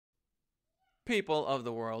People of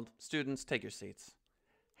the world, students, take your seats.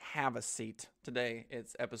 Have a seat. Today,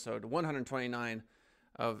 it's episode 129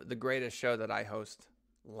 of the greatest show that I host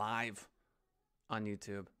live on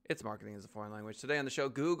YouTube. It's Marketing as a Foreign Language. Today on the show,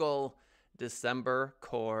 Google December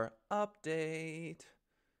Core Update.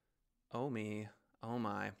 Oh me, oh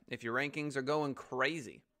my. If your rankings are going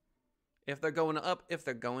crazy, if they're going up, if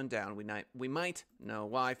they're going down, we might know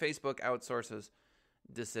why Facebook outsources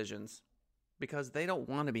decisions because they don't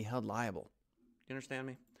want to be held liable. You understand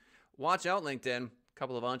me? Watch out, LinkedIn. A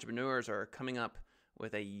couple of entrepreneurs are coming up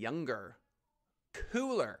with a younger,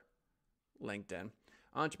 cooler LinkedIn.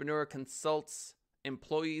 Entrepreneur consults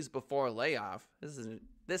employees before layoff.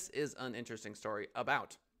 This is an interesting story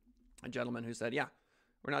about a gentleman who said, yeah,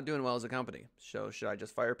 we're not doing well as a company. So should I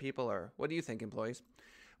just fire people, or what do you think, employees?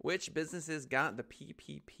 Which businesses got the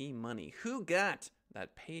PPP money? Who got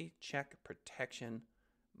that paycheck protection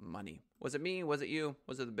money? Was it me? Was it you?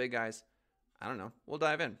 Was it the big guys? I don't know. We'll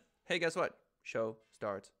dive in. Hey, guess what? Show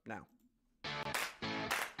starts now.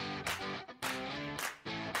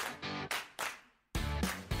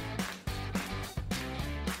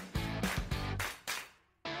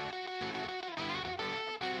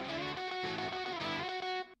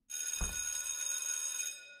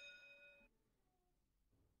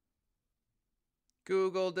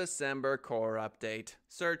 Google December Core Update.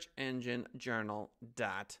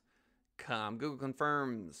 SearchEngineJournal.com. Google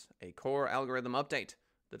confirms a core algorithm update.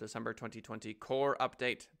 The December 2020 Core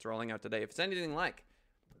Update. It's rolling out today. If it's anything like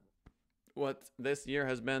what this year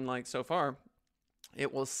has been like so far,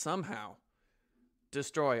 it will somehow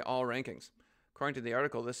destroy all rankings. According to the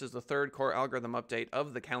article, this is the third core algorithm update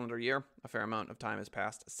of the calendar year. A fair amount of time has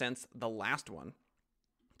passed since the last one.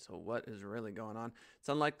 So what is really going on? It's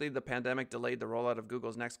unlikely the pandemic delayed the rollout of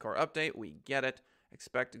Google's next core update. We get it.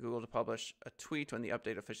 Expect Google to publish a tweet when the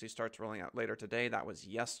update officially starts rolling out later today. That was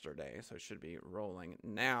yesterday, so it should be rolling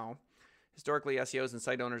now. Historically, SEOs and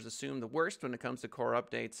site owners assume the worst when it comes to core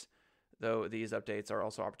updates, though these updates are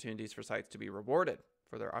also opportunities for sites to be rewarded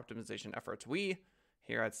for their optimization efforts. We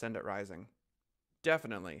here at Send It Rising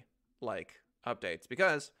definitely like updates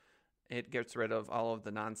because it gets rid of all of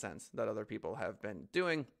the nonsense that other people have been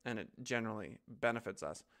doing, and it generally benefits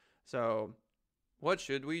us. So what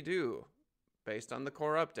should we do based on the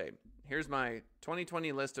core update? Here's my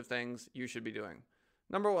 2020 list of things you should be doing.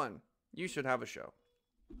 Number one, you should have a show.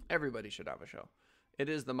 Everybody should have a show. It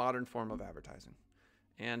is the modern form of advertising.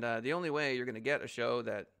 And the only way you're going to get a show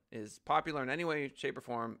that is popular in any way, shape, or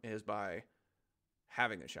form is by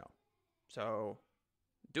having a show. So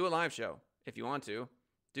do a live show if you want to.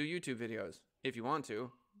 Do YouTube videos if you want to,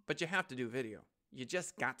 but you have to do video. You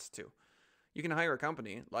just got to. You can hire a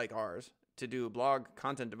company like ours to do blog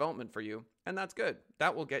content development for you, and that's good.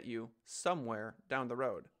 That will get you somewhere down the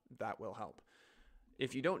road. That will help.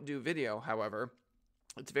 If you don't do video, however,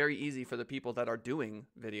 it's very easy for the people that are doing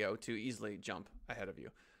video to easily jump ahead of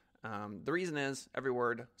you. The reason is every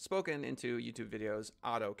word spoken into YouTube videos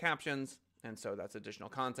auto captions, and so that's additional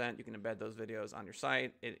content. You can embed those videos on your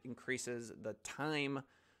site. It increases the time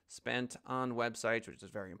spent on websites, which is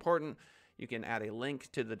very important. You can add a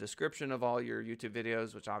link to the description of all your YouTube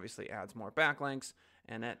videos, which obviously adds more backlinks.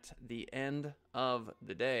 And at the end of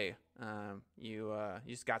the day, you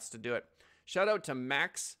just got to do it. Shout out to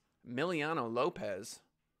Maximiliano Lopez.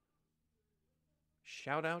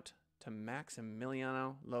 Shout out to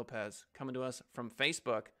Maximiliano Lopez coming to us from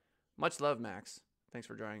Facebook. Much love, Max. Thanks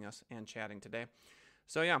for joining us and chatting today.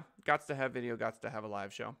 So yeah, got to have video, got to have a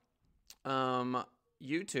live show.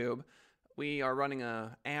 YouTube, we are running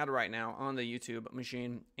an ad right now on the YouTube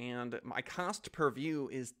machine, and my cost per view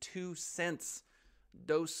is 2 cents,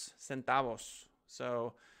 2 centavos.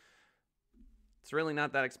 So it's really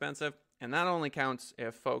not that expensive, and that only counts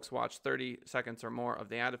if folks watch 30 seconds or more of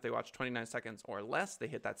the ad. If they watch 29 seconds or less, they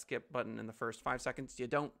hit that skip button in the first 5 seconds. You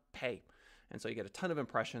don't pay, and so you get a ton of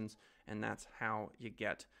impressions, and that's how you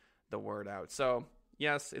get the word out. So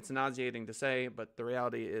yes, it's nauseating to say, but the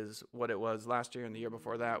reality is what it was last year and the year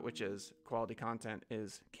before that, which is quality content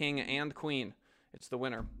is king and queen. It's the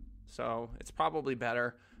winner. So it's probably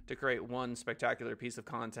better to create one spectacular piece of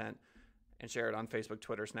content and share it on Facebook,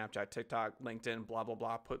 Twitter, Snapchat, TikTok, LinkedIn, blah, blah,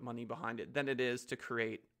 blah, put money behind it than it is to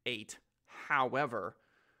create 8. However,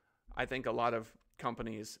 I think a lot of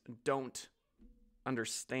companies don't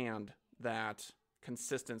understand that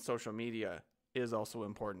consistent social media is also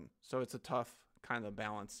important. So it's a tough kind of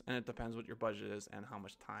balance, and it depends what your budget is and how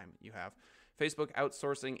much time you have. Facebook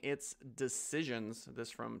outsourcing its decisions. This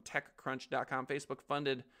from TechCrunch.com. Facebook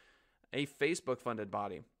funded a Facebook-funded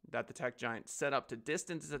body that the tech giant set up to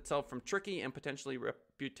distance itself from tricky and potentially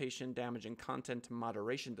reputation-damaging content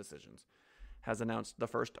moderation decisions. has announced the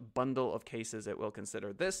first bundle of cases it will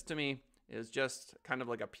consider. This, to me, is just kind of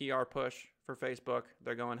like a PR push for Facebook.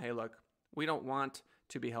 They're going, hey, look, we don't want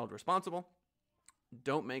to be held responsible.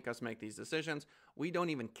 Don't make us make these decisions. We don't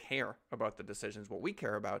even care about the decisions. What we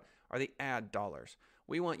care about are the ad dollars.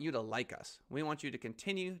 We want you to like us. We want you to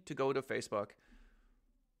continue to go to Facebook,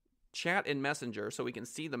 chat in Messenger so we can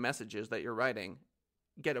see the messages that you're writing,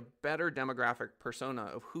 get a better demographic persona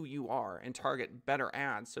of who you are, and target better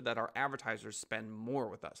ads so that our advertisers spend more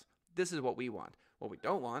with us. This is what we want. What we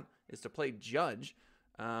don't want is to play judge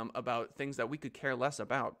about things that we could care less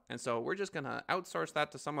about. And so we're just going to outsource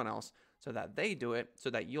that to someone else so that they do it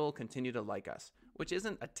so that you'll continue to like us, which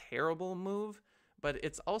isn't a terrible move, but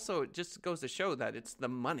it's also just goes to show that it's the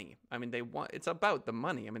money. I mean, it's about the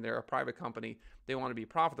money. I mean, they're a private company. They want to be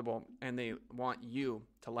profitable and they want you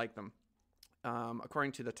to like them.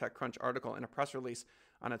 According to the TechCrunch article in a press release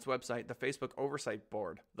on its website, the Facebook Oversight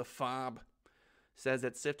Board, the FOB, says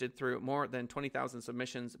it sifted through more than 20,000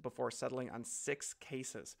 submissions before settling on 6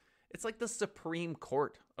 cases. It's like the Supreme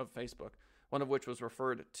Court of Facebook, one of which was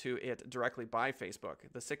referred to it directly by Facebook.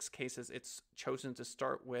 The 6 cases it's chosen to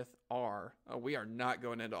start with are, we are not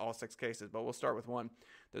going into all 6 cases, but we'll start with one.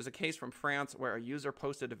 There's a case from France where a user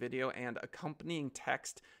posted a video and accompanying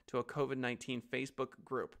text to a COVID-19 Facebook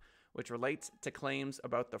group, which relates to claims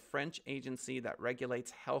about the French agency that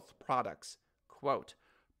regulates health products, quote,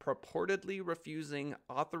 purportedly refusing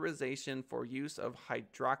authorization for use of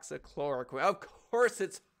hydroxychloroquine. Of course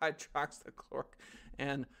it's hydroxychloroquine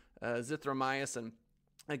and zithromycin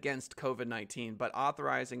against COVID-19, but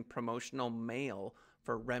authorizing promotional mail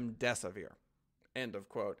for remdesivir, end of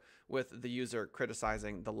quote, with the user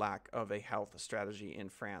criticizing the lack of a health strategy in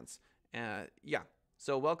France.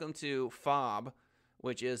 So welcome to FOB,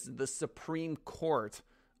 which is the Supreme Court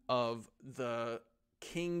of the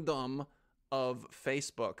kingdom of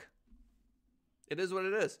Facebook. It is what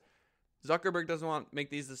it is. Zuckerberg doesn't want to make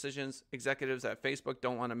these decisions. Executives at Facebook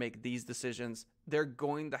don't want to make these decisions. They're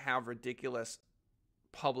going to have ridiculous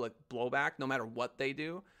public blowback no matter what they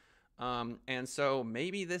do. And so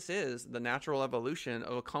maybe this is the natural evolution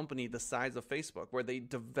of a company the size of Facebook, where they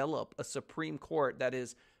develop a Supreme Court that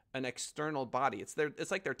is an external body.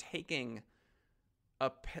 It's like they're taking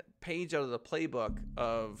a page out of the playbook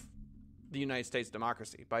of the United States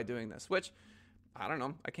democracy by doing this, which, I don't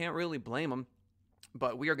know, I can't really blame them,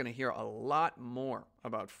 but we are going to hear a lot more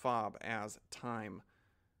about FOB as time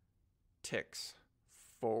ticks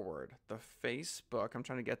forward. The Facebook, I'm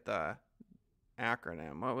trying to get the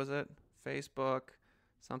acronym. What was it? Facebook,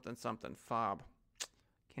 something, FOB.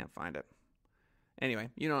 Can't find it. Anyway,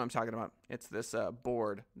 you know what I'm talking about. It's this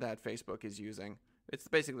board that Facebook is using. It's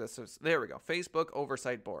basically this. There we go. Facebook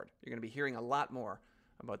Oversight Board. You're going to be hearing a lot more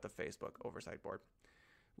about the Facebook Oversight Board.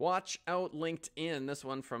 Watch out LinkedIn. This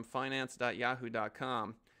one from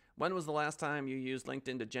finance.yahoo.com. When was the last time you used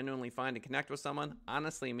LinkedIn to genuinely find and connect with someone?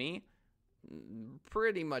 Honestly, me,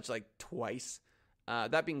 pretty much like twice.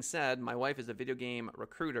 That being said, my wife is a video game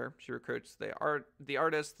recruiter. She recruits the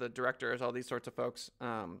artists, the directors, all these sorts of folks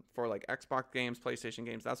for like Xbox games, PlayStation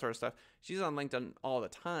games, that sort of stuff. She's on LinkedIn all the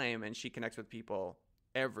time, and she connects with people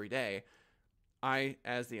every day. I,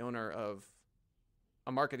 as the owner of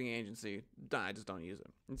a marketing agency, I just don't use it.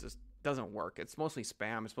 It just doesn't work. It's mostly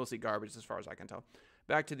spam. It's mostly garbage as far as I can tell.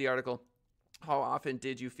 Back to the article. How often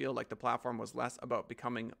did you feel like the platform was less about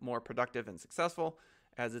becoming more productive and successful,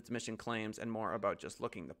 as its mission claims, and more about just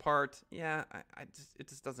looking the part? Yeah, it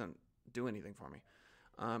just doesn't do anything for me.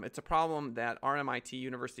 It's a problem that RMIT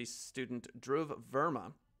University student Dhruv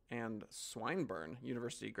Verma and Swinburne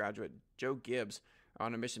University graduate Joe Gibbs are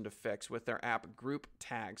on a mission to fix with their app Group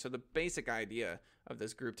Tag. So the basic idea of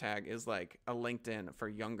this Group Tag is like a LinkedIn for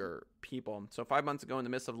younger people. So 5 months ago, in the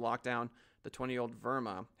midst of lockdown, the 20-year-old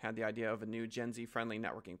Verma had the idea of a new Gen Z-friendly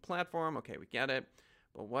networking platform. Okay, we get it.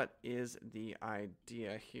 But what is the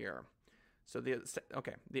idea here? So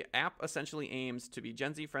the app essentially aims to be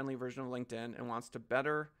Gen Z-friendly version of LinkedIn and wants to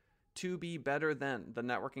be better than the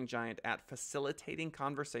networking giant at facilitating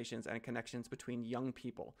conversations and connections between young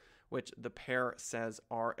people, which the pair says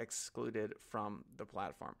are excluded from the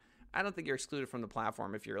platform. I don't think you're excluded from the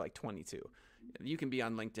platform if you're like 22. You can be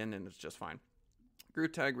on LinkedIn and it's just fine.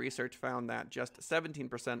 Group Tag research found that just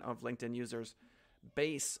 17% of LinkedIn users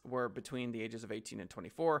base were between the ages of 18 and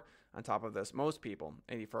 24. On top of this, most people,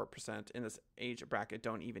 84% in this age bracket,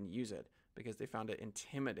 don't even use it because they found it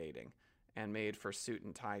intimidating and made for suit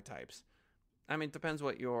and tie types. I mean, it depends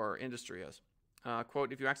what your industry is.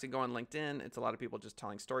 Quote, if you actually go on LinkedIn, it's a lot of people just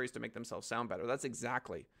telling stories to make themselves sound better. That's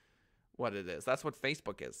exactly what it is. That's what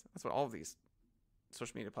Facebook is. That's what all of these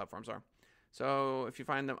social media platforms are. So if you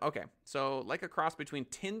find them, okay. So like a cross between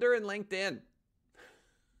Tinder and LinkedIn.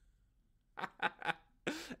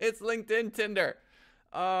 It's LinkedIn Tinder.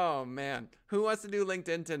 Oh, man. Who wants to do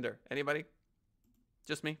LinkedIn Tinder? Anybody?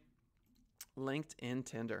 Just me? LinkedIn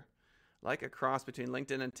Tinder. Like a cross between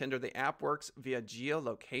LinkedIn and Tinder, the app works via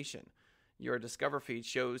geolocation. Your Discover feed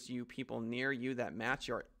shows you people near you that match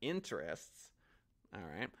your interests. All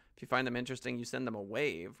right. If you find them interesting, you send them a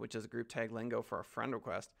wave, which is a group tag lingo for a friend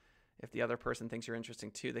request. If the other person thinks you're interesting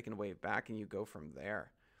too, they can wave back and you go from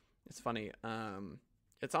there. It's funny.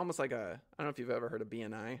 It's almost like I don't know if you've ever heard of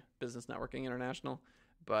BNI, Business Networking International,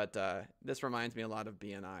 but this reminds me a lot of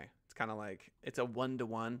BNI. It's kind of like it's a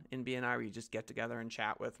one-to-one in BNI where you just get together and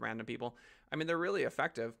chat with random people. I mean, they're really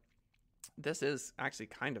effective. This is actually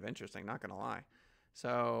kind of interesting, not going to lie.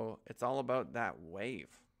 So it's all about that wave.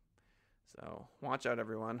 So watch out,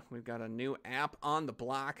 everyone. We've got a new app on the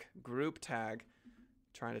block, group tag,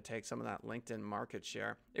 trying to take some of that LinkedIn market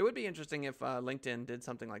share. It would be interesting if LinkedIn did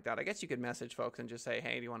something like that. I guess you could message folks and just say,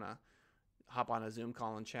 hey, do you want to hop on a Zoom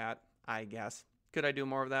call and chat? I guess. Could I do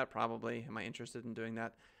more of that? Probably. Am I interested in doing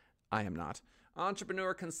that? I am not.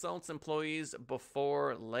 Entrepreneur consults employees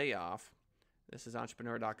before layoff. This is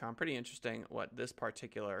entrepreneur.com. Pretty interesting what this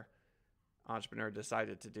particular entrepreneur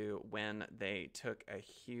decided to do when they took a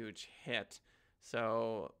huge hit.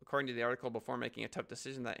 So, according to the article, before making a tough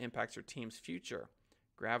decision that impacts your team's future,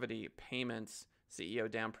 Gravity Payments CEO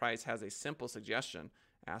Dan Price has a simple suggestion.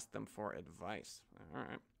 Ask them for advice. All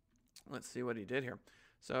right. Let's see what he did here.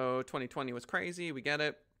 So 2020 was crazy. We get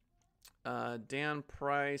it. Dan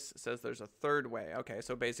Price says there's a third way. Okay,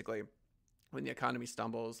 so basically, when the economy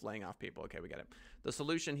stumbles, laying off people. Okay, we get it. The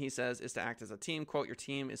solution, he says, is to act as a team. Quote, your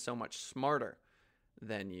team is so much smarter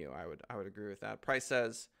than you. I would agree with that. Price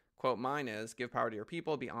says, quote, mine is give power to your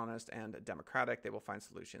people, be honest and democratic. They will find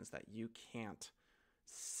solutions that you can't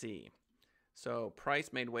see. So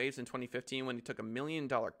Price made waves in 2015 when he took $1 million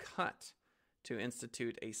cut to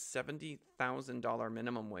institute a $70,000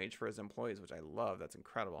 minimum wage for his employees, which I love. That's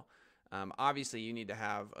incredible. Obviously, you need to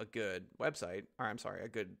have a good website, or I'm sorry, a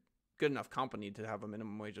good enough company to have a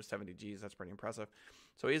minimum wage of 70 G's. That's pretty impressive.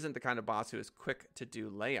 So he isn't the kind of boss who is quick to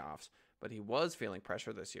do layoffs, but he was feeling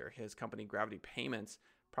pressure this year. His company, Gravity Payments,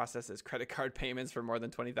 processes credit card payments for more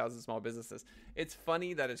than 20,000 small businesses. It's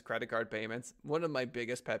funny that it's credit card payments. One of my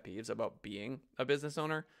biggest pet peeves about being a business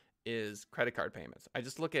owner is credit card payments. I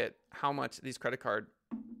just look at how much these credit card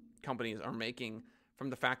companies are making from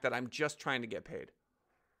the fact that I'm just trying to get paid.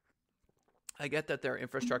 I get that their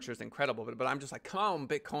infrastructure is incredible, but I'm just like, come on,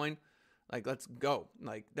 Bitcoin. Like, let's go.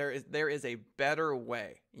 Like, there is a better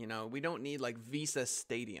way. You know, we don't need like Visa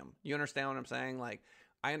Stadium. You understand what I'm saying? Like,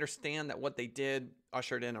 I understand that what they did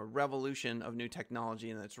ushered in a revolution of new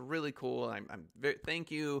technology, and it's really cool. I'm very,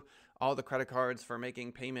 thank you all the credit cards for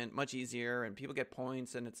making payment much easier, and people get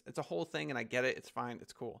points, and it's a whole thing, and I get it. It's fine.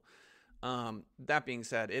 It's cool. That being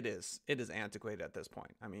said, it is antiquated at this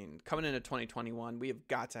point. I mean, coming into 2021, we have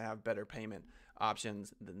got to have better payment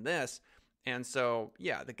options than this. And so,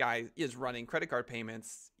 yeah, the guy is running credit card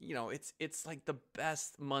payments. You know, it's like the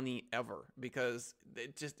best money ever because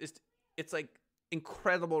it's like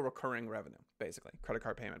incredible recurring revenue, basically, credit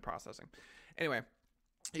card payment processing. Anyway,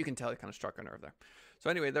 you can tell it kind of struck a nerve there. So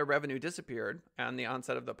anyway, their revenue disappeared on the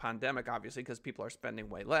onset of the pandemic, obviously, because people are spending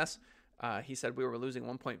way less. He said we were losing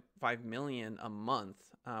 $1.5 million a month.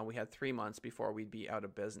 We had 3 months before we'd be out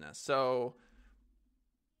of business. So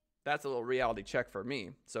that's a little reality check for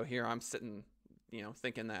me. So here I'm sitting, you know,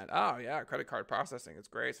 thinking that, oh yeah, credit card processing, it's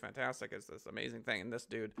great, it's fantastic, it's this amazing thing. And this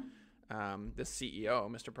dude, this CEO,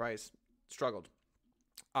 Mr. Price, struggled,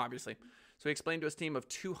 obviously. So he explained to his team of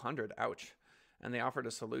 200, ouch, and they offered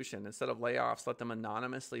a solution. Instead of layoffs, let them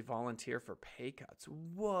anonymously volunteer for pay cuts.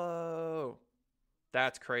 Whoa,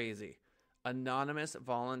 that's crazy. Anonymous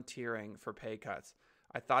volunteering for pay cuts.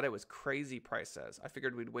 I thought it was crazy, Price says. I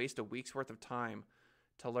figured we'd waste a week's worth of time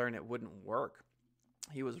to learn it wouldn't work.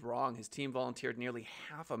 He was wrong. His team volunteered nearly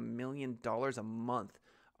 $500,000 a month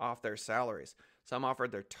off their salaries. Some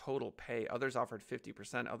offered their total pay. Others offered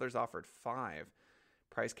 50%. Others offered 5%.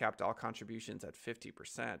 Price capped all contributions at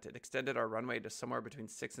 50%. It extended our runway to somewhere between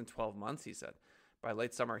 6 and 12 months, he said. By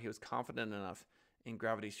late summer, he was confident enough in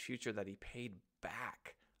Gravity's future that he paid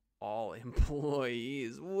back all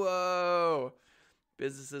employees. Whoa.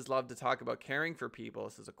 Businesses love to talk about caring for people.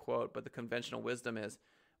 This is a quote, but the conventional wisdom is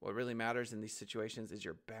what really matters in these situations is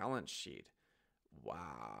your balance sheet.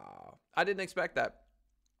 Wow. I didn't expect that.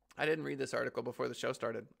 I didn't read this article before the show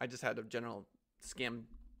started. I just had a general skim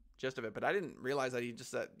gist of it, but I didn't realize that he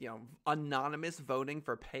just said, you know, anonymous voting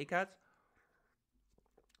for pay cuts.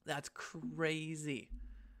 That's crazy.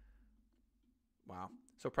 Wow.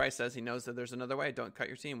 So Price says he knows that there's another way. Don't cut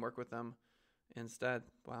your team. Work with them instead.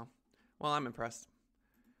 Wow. Well, I'm impressed.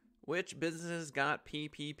 Which businesses got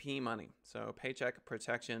PPP money? So Paycheck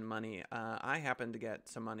Protection money. I happened to get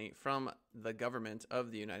some money from the government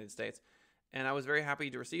of the United States, and I was very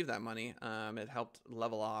happy to receive that money. It helped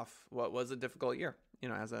level off what was a difficult year.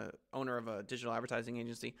 As a owner of a digital advertising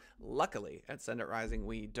agency, luckily at Send It Rising,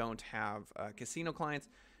 we don't have casino clients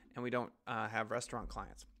and we don't have restaurant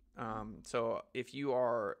clients. So if you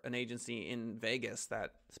are an agency in Vegas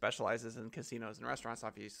that specializes in casinos and restaurants,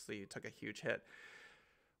 obviously you took a huge hit.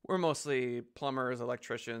 We're mostly plumbers,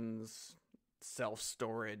 electricians,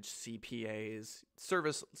 self-storage, CPAs,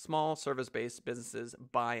 small service-based businesses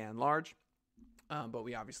by and large. But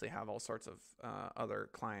we obviously have all sorts of other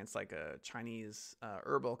clients, like a Chinese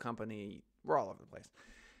herbal company. We're all over the place.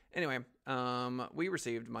 Anyway, we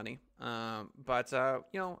received money. But I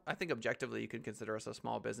think objectively you could consider us a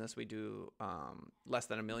small business. We do less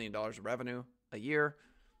than $1 million of revenue a year.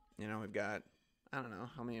 We've got, I don't know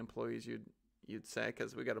how many employees you'd say,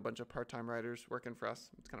 because we got a bunch of part-time writers working for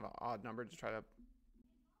us. It's kind of an odd number to try to,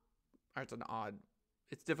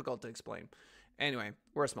 it's difficult to explain. Anyway,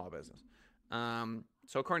 we're a small business.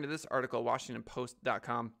 So according to this article,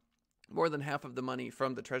 WashingtonPost.com, more than half of the money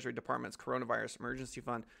from the Treasury Department's Coronavirus Emergency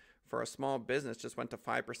Fund for a small business just went to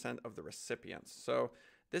 5% of the recipients. So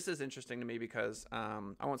this is interesting to me because I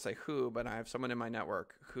won't say who, but I have someone in my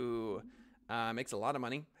network who makes a lot of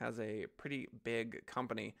money, has a pretty big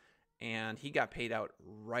company, and he got paid out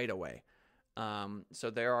right away. So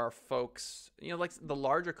there are folks, like the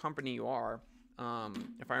larger company you are,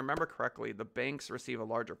 if I remember correctly, the banks receive a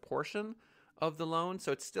larger portion of the loan.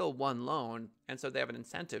 So it's still one loan. And so they have an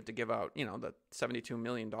incentive to give out, the $72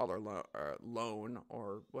 million loan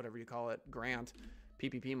or whatever you call it, grant,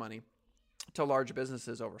 PPP money to large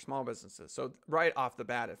businesses over small businesses. So right off the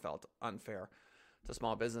bat, it felt unfair to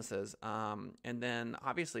small businesses. And then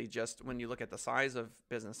obviously just when you look at the size of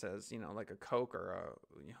businesses, like a Coke or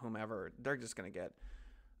whomever, they're just going to get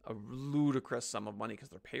a ludicrous sum of money because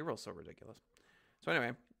their payroll's so ridiculous. So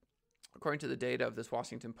anyway, according to the data of this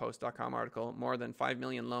WashingtonPost.com article, more than 5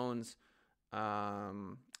 million loans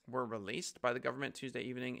were released by the government Tuesday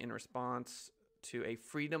evening in response to a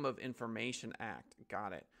Freedom of Information Act.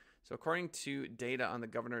 Got it. So according to data on the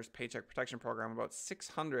governor's Paycheck Protection Program, about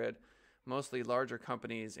 600, mostly larger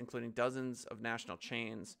companies, including dozens of national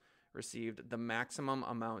chains, received the maximum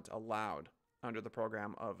amount allowed under the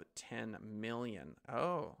program of 10 million.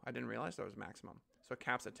 Oh, I didn't realize that was maximum. So it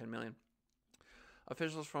caps at 10 million.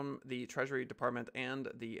 Officials from the Treasury Department and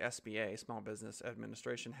the SBA, Small Business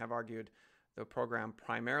Administration, have argued the program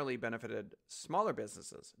primarily benefited smaller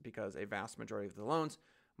businesses because a vast majority of the loans,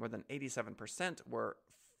 more than 87%, were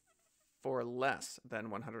for less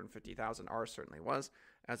than $150,000. Ours certainly was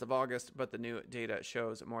as of August, but the new data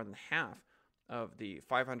shows more than half of the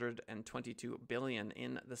 $522 billion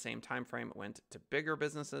in the same time frame went to bigger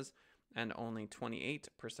businesses, and only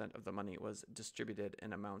 28% of the money was distributed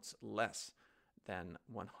in amounts less than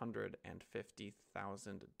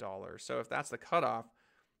 $150,000. So if that's the cutoff,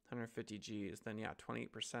 150 G's, then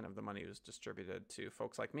 28% of the money was distributed to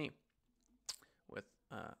folks like me with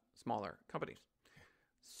smaller companies.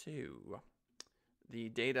 So the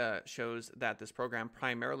data shows that this program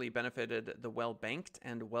primarily benefited the well-banked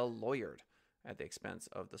and well-lawyered at the expense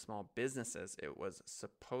of the small businesses it was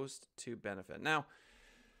supposed to benefit. Now,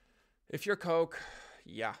 if you're Coke,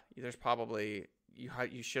 there's probably,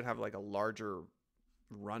 you should have like a larger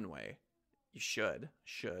runway. You should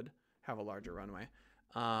have a larger runway.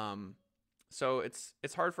 So it's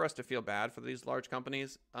hard for us to feel bad for these large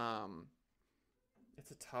companies.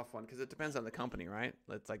 It's a tough one because it depends on the company, right?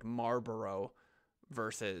 It's like Marlboro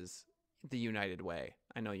versus the United Way.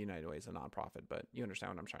 I know United Way is a nonprofit, but you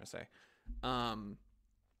understand what I'm trying to say.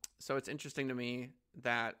 So it's interesting to me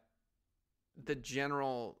that the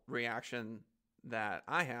general reaction that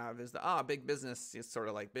I have is that, big business is sort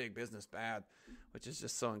of like big business bad, which is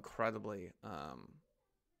just so incredibly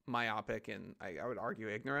myopic and I would argue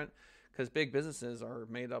ignorant, because big businesses are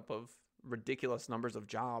made up of ridiculous numbers of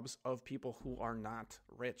jobs of people who are not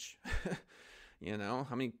rich. How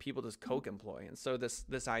many people does Coke employ? And so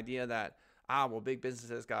this idea that, big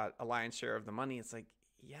businesses got a lion's share of the money. It's like,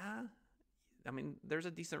 there's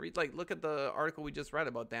a decent read. Like, look at the article we just read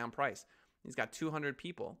about Dan Price. He's got 200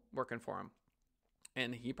 people working for him,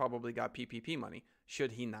 and he probably got PPP money.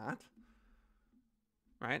 Should he not?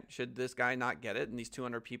 Right? Should this guy not get it, and these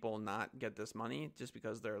 200 people not get this money just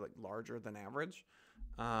because they're like larger than average?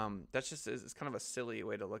 That's just it's kind of a silly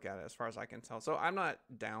way to look at it, as far as I can tell. So I'm not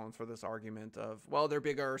down for this argument of, well, they're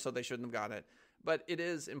bigger, so they shouldn't have got it. But it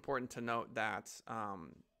is important to note that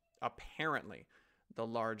apparently the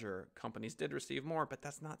larger companies did receive more, but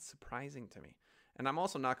that's not surprising to me. And I'm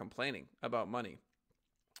also not complaining about money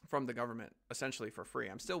from the government essentially for free.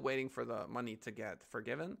 I'm still waiting for the money to get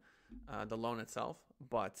forgiven, the loan itself,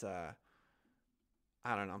 but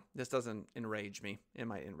I don't know. This doesn't enrage me. It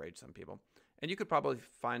might enrage some people. And you could probably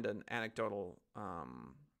find an anecdotal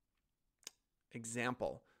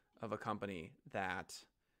example of a company that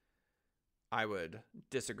I would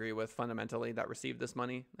disagree with fundamentally that received this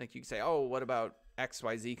money. Like you could say, oh, what about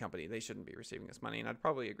XYZ company? They shouldn't be receiving this money. And I'd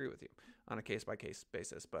probably agree with you on a case-by-case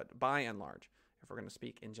basis. But by and large, if we're going to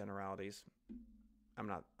speak in generalities, I'm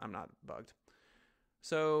not bugged.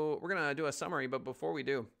 So we're going to do a summary. But before we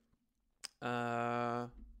do,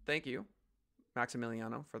 thank you,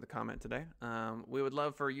 Maximiliano, for the comment today. We would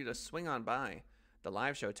love for you to swing on by the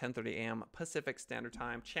live show, 10:30 a.m. Pacific Standard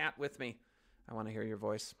Time. Chat with me. I want to hear your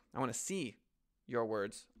voice. I want to see your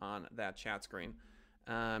words on that chat screen.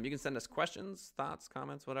 You can send us questions, thoughts,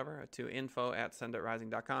 comments, whatever, to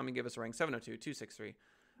info@senditrising.com and give us a ring,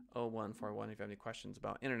 702-263-0141 if you have any questions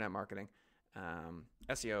about internet marketing,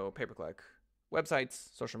 SEO, pay-per-click,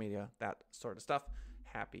 websites, social media, that sort of stuff.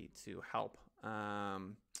 Happy to help.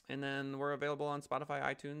 And then we're available on Spotify,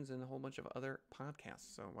 iTunes, and a whole bunch of other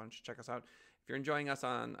podcasts. So why don't you check us out? If you're enjoying us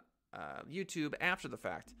on YouTube after the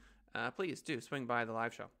fact, please do swing by the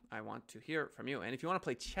live show. I want to hear from you. And if you want to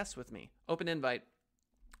play chess with me, open invite.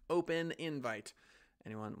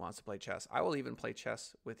 Anyone wants to play chess. I will even play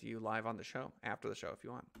chess with you live on the show, after the show if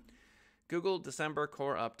you want. Google December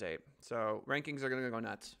core update. So rankings are going to go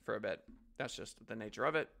nuts for a bit. That's just the nature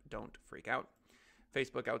of it. Don't freak out.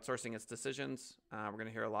 Facebook outsourcing its decisions. We're going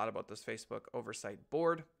to hear a lot about this Facebook oversight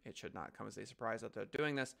board. It should not come as a surprise that they're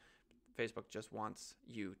doing this. Facebook just wants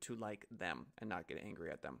you to like them and not get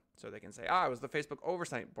angry at them. So they can say, it was the Facebook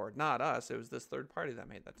oversight board, not us. It was this third party that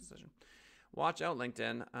made that decision. Watch out,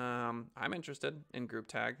 LinkedIn. I'm interested in group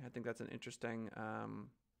tag. I think that's an interesting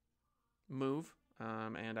move.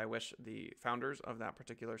 And I wish the founders of that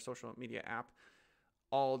particular social media app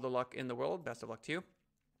all the luck in the world. Best of luck to you.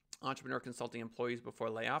 Entrepreneur consulting employees before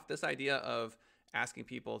layoff. This idea of asking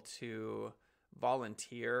people to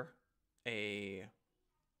volunteer a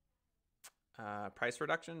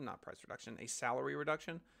a salary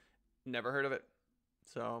reduction. Never heard of it.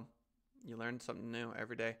 So you learn something new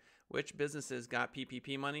every day. Which businesses got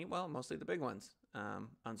PPP money? Well, mostly the big ones,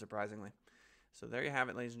 unsurprisingly. So there you have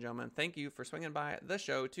it, ladies and gentlemen. Thank you for swinging by the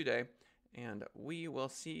show today. And we will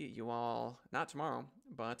see you all, not tomorrow,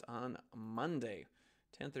 but on Monday,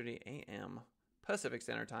 10:30 a.m. Pacific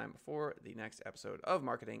Standard Time for the next episode of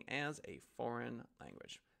Marketing as a Foreign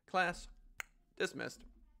Language. Class dismissed.